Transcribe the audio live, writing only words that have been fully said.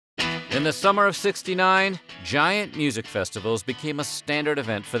In the summer of '69, giant music festivals became a standard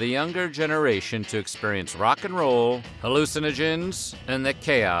event for the younger generation to experience rock and roll, hallucinogens, and the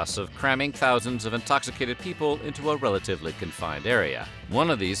chaos of cramming thousands of intoxicated people into a relatively confined area. One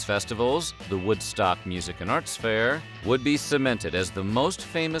of these festivals, the Woodstock Music and Arts Fair, would be cemented as the most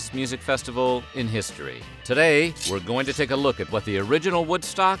famous music festival in history. Today, we're going to take a look at what the original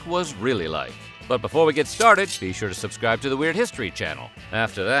Woodstock was really like. But before we get started, be sure to subscribe to the Weird History channel.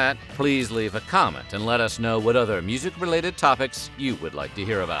 After that, please leave a comment and let us know what other music-related topics you would like to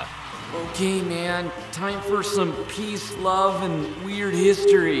hear about. Okay, man, time for some peace, love, and weird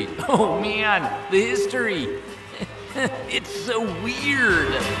history. Oh man, the history. It's so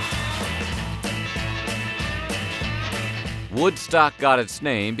weird. Woodstock got its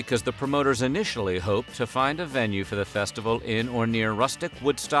name because the promoters initially hoped to find a venue for the festival in or near rustic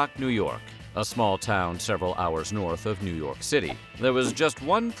Woodstock, New York, a small town several hours north of New York City. There was just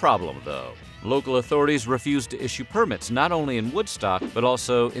one problem, though. Local authorities refused to issue permits not only in Woodstock, but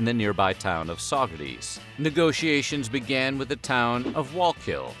also in the nearby town of Saugerties. Negotiations began with the town of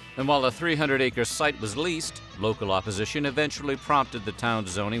Wallkill, and while a 300-acre site was leased, local opposition eventually prompted the town's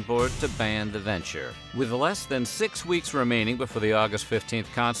zoning board to ban the venture. With less than 6 weeks remaining before the August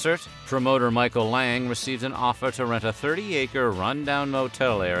 15th concert, promoter Michael Lang received an offer to rent a 30-acre rundown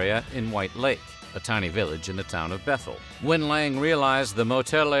motel area in White Lake, a tiny village in the town of Bethel. When Lang realized the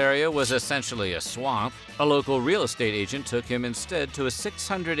motel area was essentially a swamp, a local real estate agent took him instead to a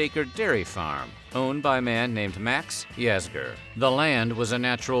 600-acre dairy farm owned by a man named Max Yasgur. The land was a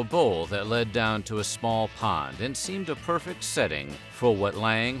natural bowl that led down to a small pond and seemed a perfect setting for what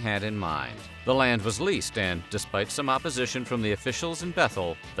Lang had in mind. The land was leased, and despite some opposition from the officials in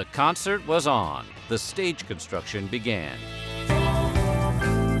Bethel, the concert was on. The stage construction began.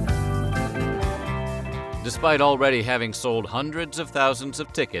 Despite already having sold hundreds of thousands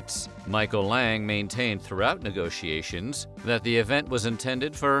of tickets, Michael Lang maintained throughout negotiations that the event was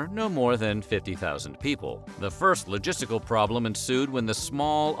intended for no more than 50,000 people. The first logistical problem ensued when the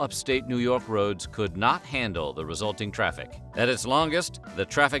small upstate New York roads could not handle the resulting traffic. At its longest, the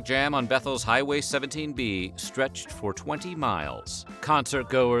traffic jam on Bethel's Highway 17B stretched for 20 miles.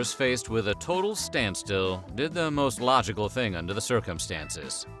 Concert-goers faced with a total standstill did the most logical thing under the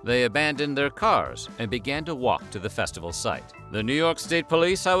circumstances. They abandoned their cars and began to walk to the festival site. The New York State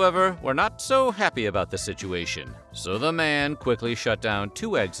Police, however, were not so happy about the situation, so the man quickly shut down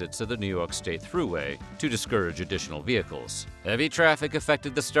 2 exits of the New York State Thruway to discourage additional vehicles. Heavy traffic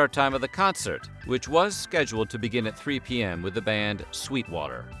affected the start time of the concert, which was scheduled to begin at 3 p.m. with the band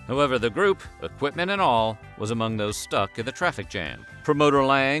Sweetwater. However, the group, equipment and all, was among those stuck in the traffic jam. Promoter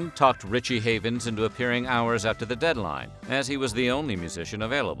Lang talked Richie Havens into appearing hours after the deadline, as he was the only musician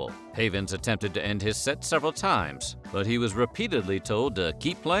available. Havens attempted to end his set several times, but he was repeatedly told to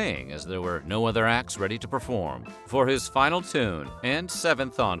keep playing as there were no other acts ready to perform. For his final tune and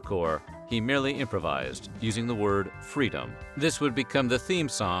 7th encore, he merely improvised, using the word freedom. This would become the theme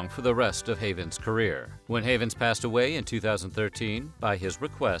song for the rest of Havens' career. When Havens passed away in 2013, by his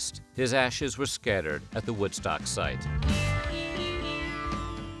request, his ashes were scattered at the Woodstock site.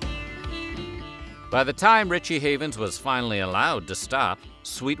 By the time Richie Havens was finally allowed to stop,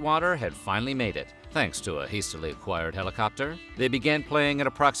 Sweetwater had finally made it. Thanks to a hastily acquired helicopter, they began playing at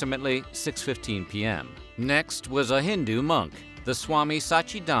approximately 6:15 p.m. Next was a Hindu monk, the Swami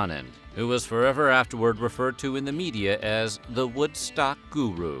Sachidanand, who was forever afterward referred to in the media as the Woodstock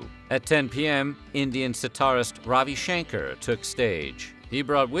Guru. At 10 p.m., Indian sitarist Ravi Shankar took stage. He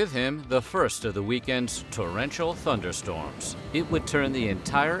brought with him the first of the weekend's torrential thunderstorms. It would turn the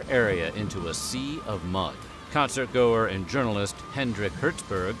entire area into a sea of mud. Concertgoer and journalist Hendrik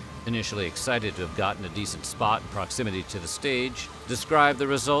Hertzberg, initially excited to have gotten a decent spot in proximity to the stage, described the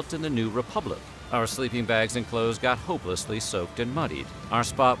result in the New Republic. Our sleeping bags and clothes got hopelessly soaked and muddied. Our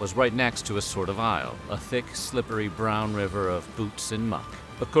spot was right next to a sort of aisle, a thick, slippery brown river of boots and muck.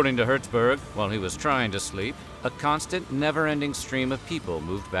 According to Hertzberg, while he was trying to sleep, a constant, never-ending stream of people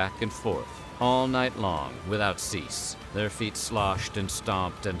moved back and forth, all night long, without cease. Their feet sloshed and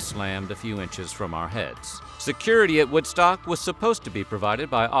stomped and slammed a few inches from our heads. Security at Woodstock was supposed to be provided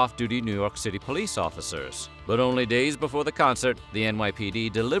by off-duty New York City police officers. But only days before the concert, the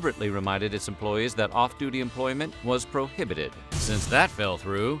NYPD deliberately reminded its employees that off-duty employment was prohibited. Since that fell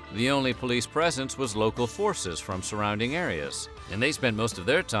through, the only police presence was local forces from surrounding areas, and they spent most of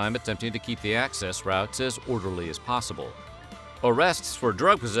their time attempting to keep the access routes as orderly as possible. Arrests for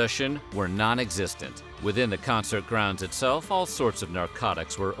drug possession were non-existent. Within the concert grounds itself, all sorts of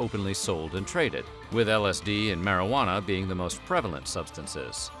narcotics were openly sold and traded, with LSD and marijuana being the most prevalent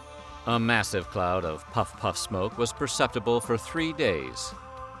substances. A massive cloud of puff-puff smoke was perceptible for 3 days.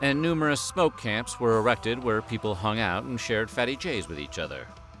 and numerous smoke camps were erected where people hung out and shared Fatty J's with each other.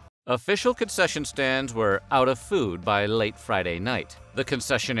 Official concession stands were out of food by late Friday night. The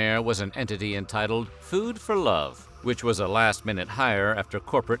concessionaire was an entity entitled Food for Love, which was a last-minute hire after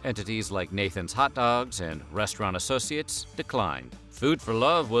corporate entities like Nathan's Hot Dogs and Restaurant Associates declined. Food for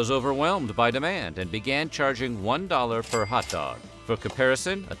Love was overwhelmed by demand and began charging $1 per hot dog. For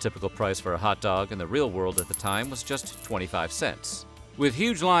comparison, a typical price for a hot dog in the real world at the time was just 25 cents. With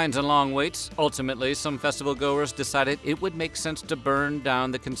huge lines and long waits, ultimately some festival goers decided it would make sense to burn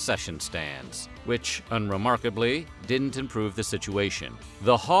down the concession stands, which, unremarkably, didn't improve the situation.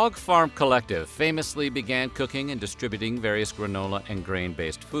 The Hog Farm Collective famously began cooking and distributing various granola and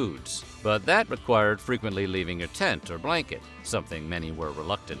grain-based foods, but that required frequently leaving your tent or blanket, something many were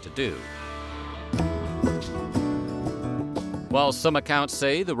reluctant to do. While some accounts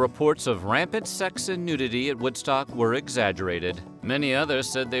say the reports of rampant sex and nudity at Woodstock were exaggerated, many others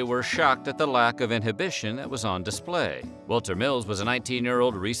said they were shocked at the lack of inhibition that was on display. Walter Mills was a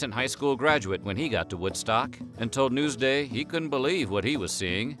 19-year-old recent high school graduate when he got to Woodstock and told Newsday he couldn't believe what he was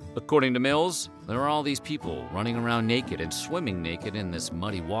seeing. According to Mills, there were all these people running around naked and swimming naked in this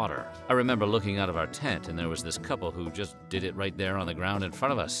muddy water. I remember looking out of our tent and there was this couple who just did it right there on the ground in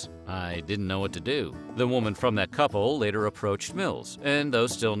front of us. I didn't know what to do. The woman from that couple later approached Mills, and though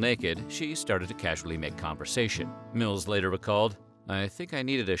still naked, she started to casually make conversation. Mills later recalled, "I think I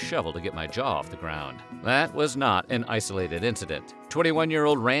needed a shovel to get my jaw off the ground." That was not an isolated incident.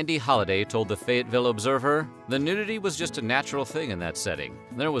 21-year-old Randy Holliday told the Fayetteville Observer, "The nudity was just a natural thing in that setting.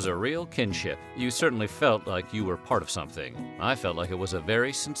 There was a real kinship. You certainly felt like you were part of something. I felt like it was a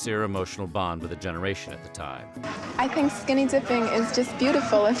very sincere emotional bond with a generation at the time." I think skinny dipping is just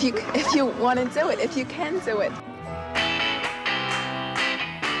beautiful if you want to do it, if you can do it.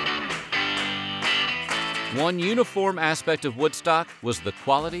 One uniform aspect of Woodstock was the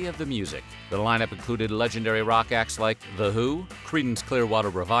quality of the music. The lineup included legendary rock acts like The Who, Creedence Clearwater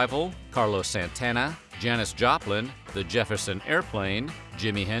Revival, Carlos Santana, Janis Joplin, the Jefferson Airplane,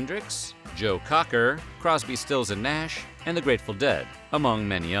 Jimi Hendrix, Joe Cocker, Crosby, Stills and Nash, and the Grateful Dead, among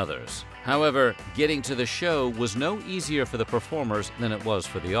many others. However, getting to the show was no easier for the performers than it was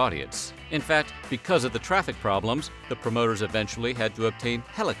for the audience. In fact, because of the traffic problems, the promoters eventually had to obtain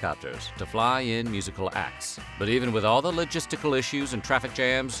helicopters to fly in musical acts. But even with all the logistical issues and traffic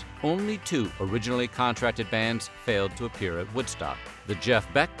jams, only 2 originally contracted bands failed to appear at Woodstock. The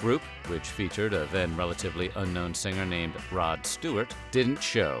Jeff Beck Group, which featured a then relatively unknown singer named Rod Stewart, didn't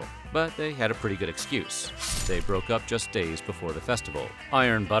show, but they had a pretty good excuse. They broke up just days before the festival.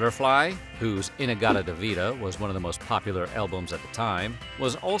 Iron Butterfly, whose In-A-Gadda-Da-Vida was one of the most popular albums at the time,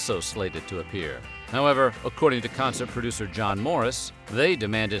 was also slated to appear. However, according to concert producer John Morris, they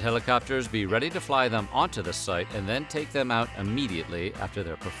demanded helicopters be ready to fly them onto the site and then take them out immediately after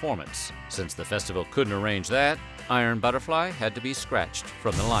their performance. Since the festival couldn't arrange that, Iron Butterfly had to be scratched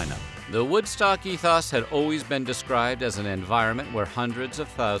from the lineup. The Woodstock ethos had always been described as an environment where hundreds of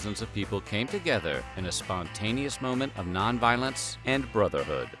thousands of people came together in a spontaneous moment of nonviolence and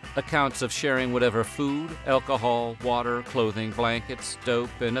brotherhood. Accounts of sharing whatever food, alcohol, water, clothing, blankets,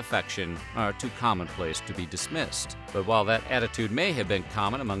 dope, and affection are too commonplace to be dismissed. But while that attitude may have been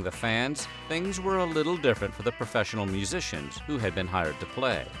common among the fans, things were a little different for the professional musicians who had been hired to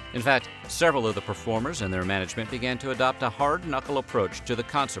play. In fact, several of the performers and their management began to adopt a hard-knuckle approach to the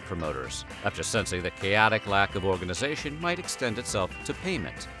concert promoters, after sensing the chaotic lack of organization might extend itself to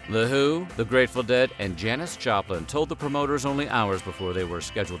payment. The Who, the Grateful Dead, and Janis Joplin told the promoters only hours before they were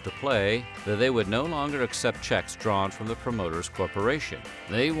scheduled to play that they would no longer accept checks drawn from the promoters' corporation.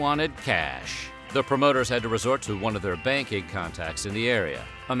 They wanted cash. The promoters had to resort to one of their banking contacts in the area,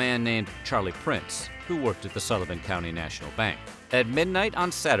 a man named Charlie Prince, who worked at the Sullivan County National Bank. At midnight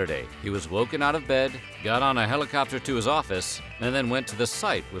on Saturday, he was woken out of bed, got on a helicopter to his office, and then went to the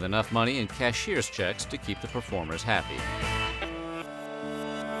site with enough money and cashier's checks to keep the performers happy.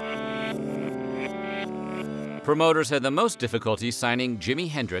 Promoters had the most difficulty signing Jimi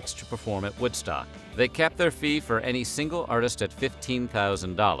Hendrix to perform at Woodstock. They capped their fee for any single artist at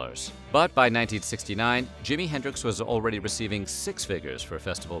 $15,000. But by 1969, Jimi Hendrix was already receiving 6 figures for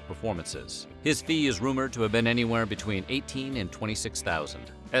festival performances. His fee is rumored to have been anywhere between $18,000 and $26,000,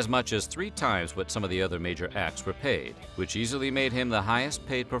 as much as 3 times what some of the other major acts were paid, which easily made him the highest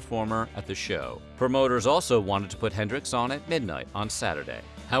paid performer at the show. Promoters also wanted to put Hendrix on at midnight on Saturday.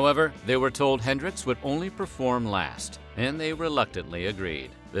 However, they were told Hendrix would only perform last, and they reluctantly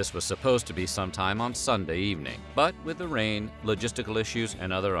agreed. This was supposed to be sometime on Sunday evening, but with the rain, logistical issues,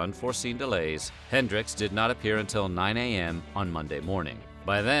 and other unforeseen delays, Hendrix did not appear until 9 a.m. on Monday morning.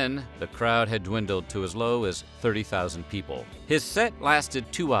 By then, the crowd had dwindled to as low as 30,000 people. His set lasted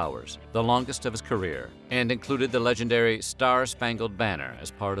 2 hours, the longest of his career, and included the legendary Star-Spangled Banner as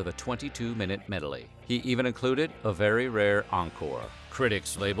part of a 22-minute medley. He even included a very rare encore.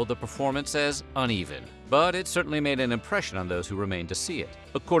 Critics labeled the performance as uneven, but it certainly made an impression on those who remained to see it.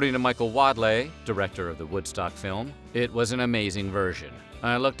 According to Michael Wadley, director of the Woodstock film, it was an amazing version.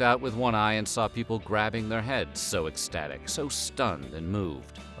 I looked out with one eye and saw people grabbing their heads, so ecstatic, so stunned and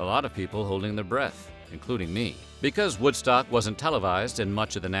moved. A lot of people holding their breath, including me. Because Woodstock wasn't televised and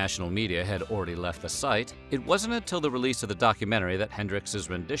much of the national media had already left the site, it wasn't until the release of the documentary that Hendrix's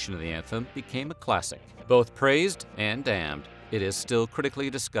rendition of the anthem became a classic. Both praised and damned, it is still critically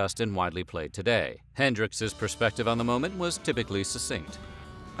discussed and widely played today. Hendrix's perspective on the moment was typically succinct.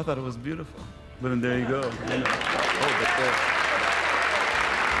 I thought it was beautiful, but then there you go.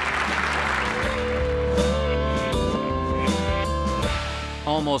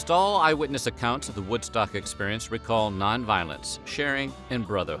 Almost all eyewitness accounts of the Woodstock experience recall nonviolence, sharing, and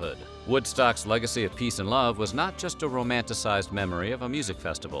brotherhood. Woodstock's legacy of peace and love was not just a romanticized memory of a music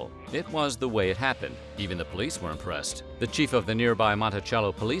festival. It was the way it happened. Even the police were impressed. The chief of the nearby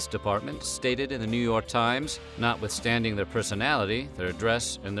Monticello Police Department stated in the New York Times, notwithstanding their personality, their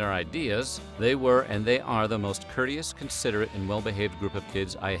dress, and their ideas, they were and they are the most courteous, considerate, and well-behaved group of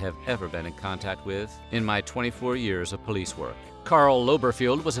kids I have ever been in contact with in my 24 years of police work. Carl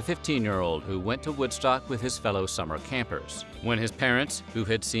Loberfield was a 15-year-old who went to Woodstock with his fellow summer campers. When his parents, who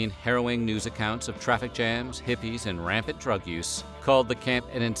had seen harrowing news accounts of traffic jams, hippies, and rampant drug use, called the camp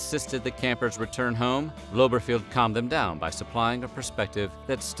and insisted the campers return home, Loberfield calmed them down by supplying a perspective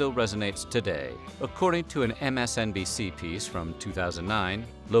that still resonates today. According to an MSNBC piece from 2009,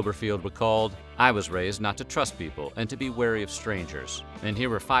 Loberfield recalled, "I was raised not to trust people and to be wary of strangers. And here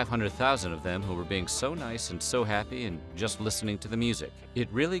were 500,000 of them who were being so nice and so happy and just listening to the music. It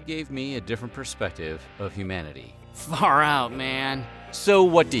really gave me a different perspective of humanity." Far out, man. So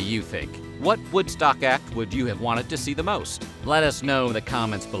what do you think? What Woodstock act would you have wanted to see the most? Let us know in the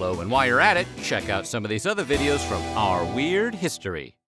comments below, and while you're at it, check out some of these other videos from our weird history.